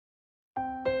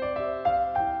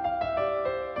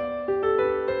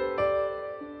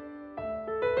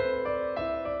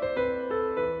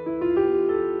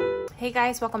Hey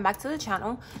guys, welcome back to the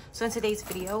channel. So in today's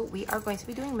video we are going to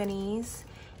be doing minis,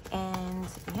 and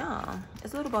yeah,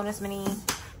 it's a little bonus mini.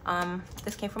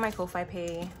 This came from my Ko-Fi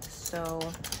pay, so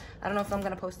I don't know if I'm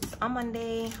gonna post this on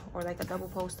Monday or like a double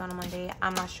post on a Monday,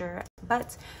 I'm not sure.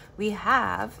 But we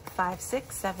have 5,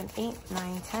 6, 7, 8,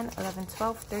 9, 10, 11,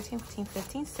 12, 13, 14,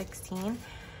 15, 16,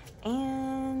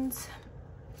 and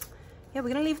yeah, we're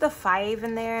gonna leave the 5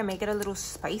 in there and make it a little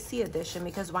spicy edition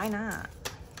because why not?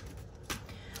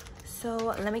 So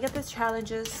let me get these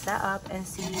challenges set up and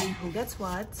see who gets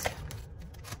what.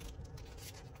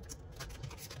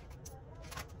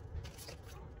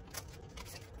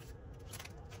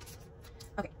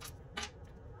 Okay.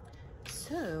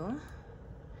 So,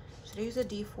 should I use a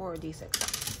D4 or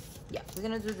D6? Yeah, we're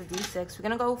gonna do the D6. We're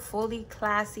gonna go fully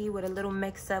classy with a little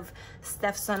mix of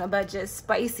Steph's on a Budget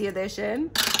spicy edition.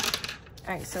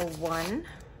 All right, so 1,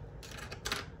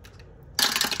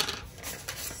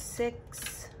 6,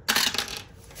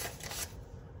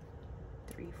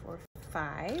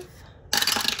 5,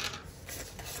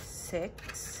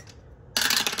 6,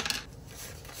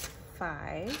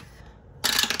 5,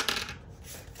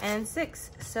 and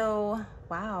 6. So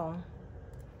wow,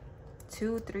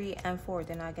 2, 3, and 4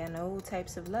 did not get no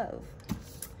types of love.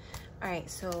 All right,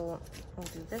 so we'll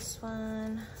do this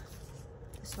one,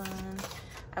 this one.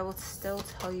 I will still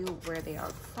tell you where they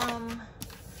are from.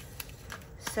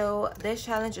 So this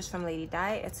challenge is from Lady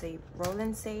Di. It's a roll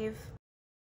and save.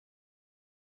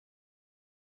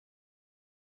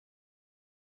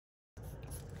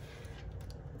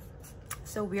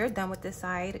 So we are done with this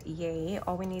side, yay.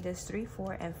 All we need is $3,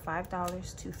 $4, and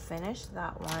 $5 to finish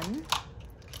that one.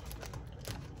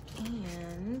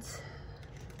 And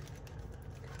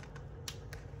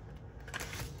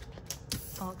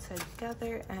all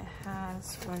together it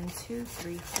has 1, 2,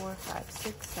 3, 4, 5,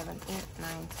 6, 7, 8,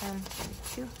 9, 10, 1,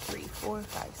 2, 3, 4,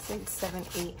 5, 6, 7,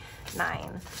 8,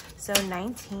 9. So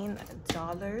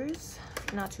 $19,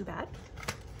 not too bad.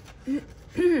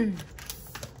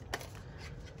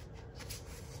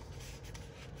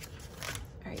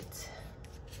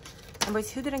 Number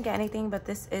 2 didn't get anything, but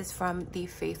this is from the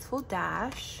Faithful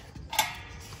Dash.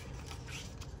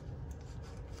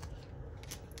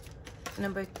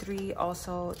 Number 3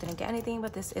 also didn't get anything,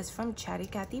 but this is from Chatty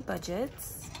Cathy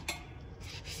Budgets.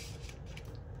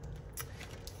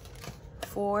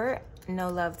 4, no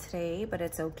love today, but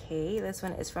it's okay. This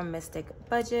one is from Mystic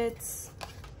Budgets.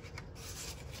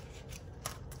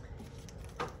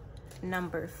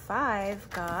 Number 5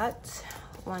 got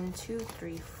 1, 2,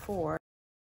 3, 4.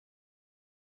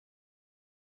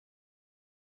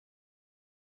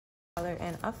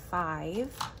 And a 5.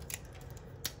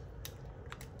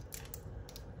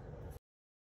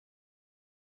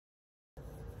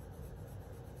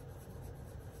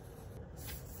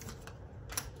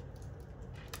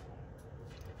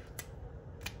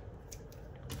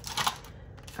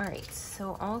 All right,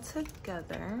 so all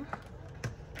together,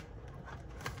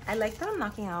 I like that I'm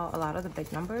knocking out a lot of the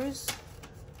big numbers.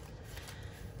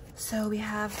 So we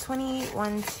have 20,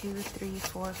 1, 2, 3,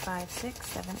 4, 5, 6,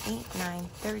 7, 8, 9,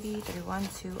 30, 31,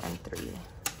 2, and 3.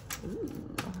 Ooh,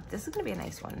 this is gonna be a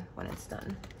nice one when it's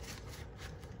done.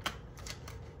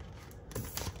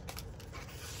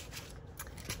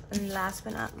 And last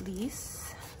but not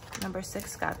least, number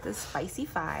 6 got this spicy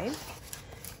 5.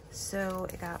 So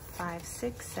it got 5,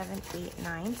 6, 7, 8,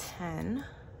 9, 10.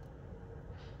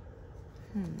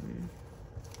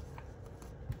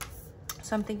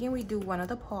 So I'm thinking we do one of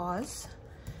the paws,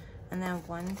 and then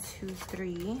 1, 2,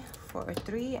 3, 4,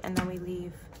 3, and then we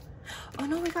leave. Oh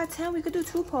no, we got 10. We could do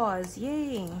 2 paws.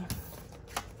 Yay.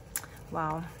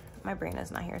 Wow, my brain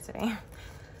is not here today.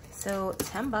 So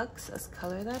 $10. Let's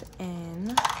color that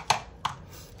in.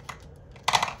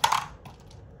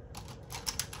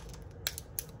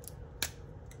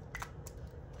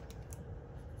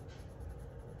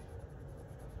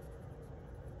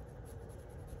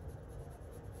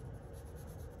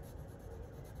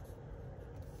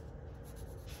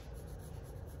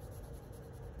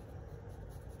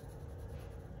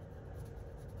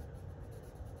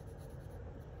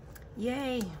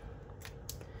 Yay.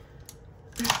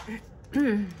 All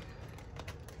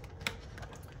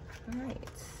right,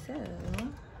 so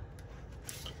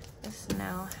this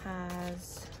now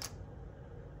has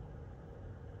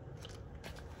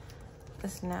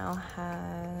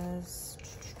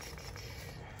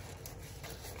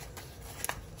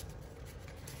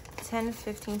 10,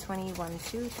 15, 20, 1,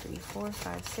 2, 3, 4,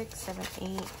 5, 6, 7,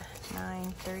 8,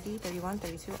 9, 30, 31,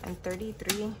 32, and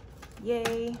 33.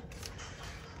 Yay.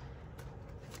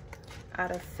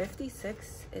 Out of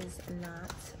 56 is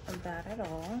not bad at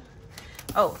all.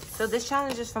 Oh, so this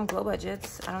challenge is from Glow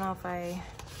Budgets. I don't know if I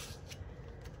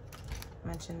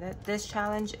mentioned it. This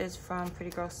challenge is from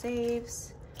Pretty Girl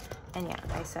Saves. And yeah,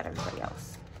 I said everybody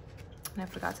else. And I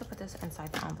forgot to put this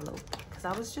inside the envelope because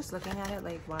I was just looking at it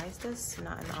like, why is this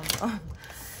not in the envelope?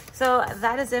 So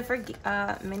that is it for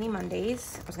Mini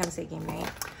Mondays. I was gonna say game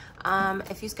night.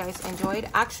 If you guys enjoyed,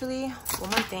 actually, one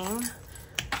more thing.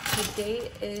 Today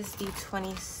is the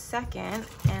 22nd,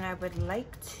 and I would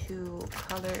like to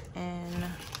color in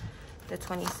the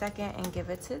 22nd and give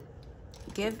it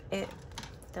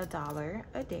the $1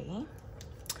 a day.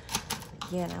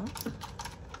 You know,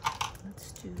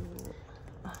 let's do.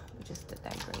 Oh, we just did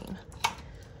that green.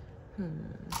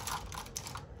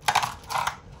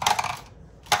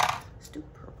 Let's do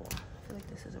purple. I feel like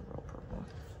this is a real purple.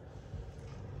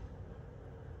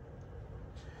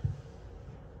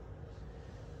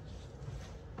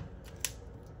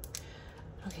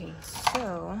 Okay,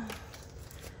 so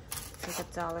take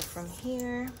 $1 from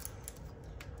here.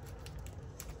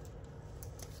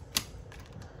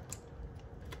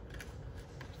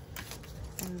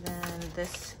 And then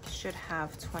this should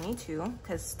have 22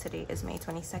 because today is May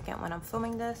 22nd when I'm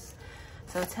filming this.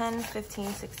 So 10,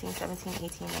 15, 16, 17,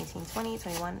 18, 19, 20,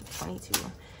 21,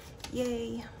 22.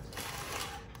 Yay.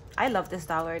 I love this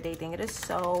 $1 a day thing. It is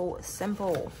so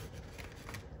simple.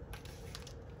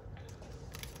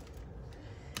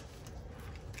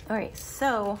 All right,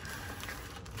 so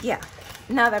yeah,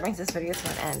 now that brings this video to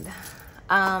an end.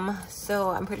 So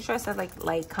I'm pretty sure I said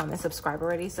like, comment, subscribe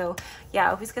already. So yeah, I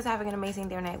hope you guys are having an amazing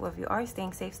day or night. Wherever you are,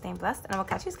 staying safe, staying blessed, and I will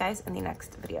catch you guys in the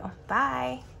next video.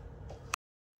 Bye.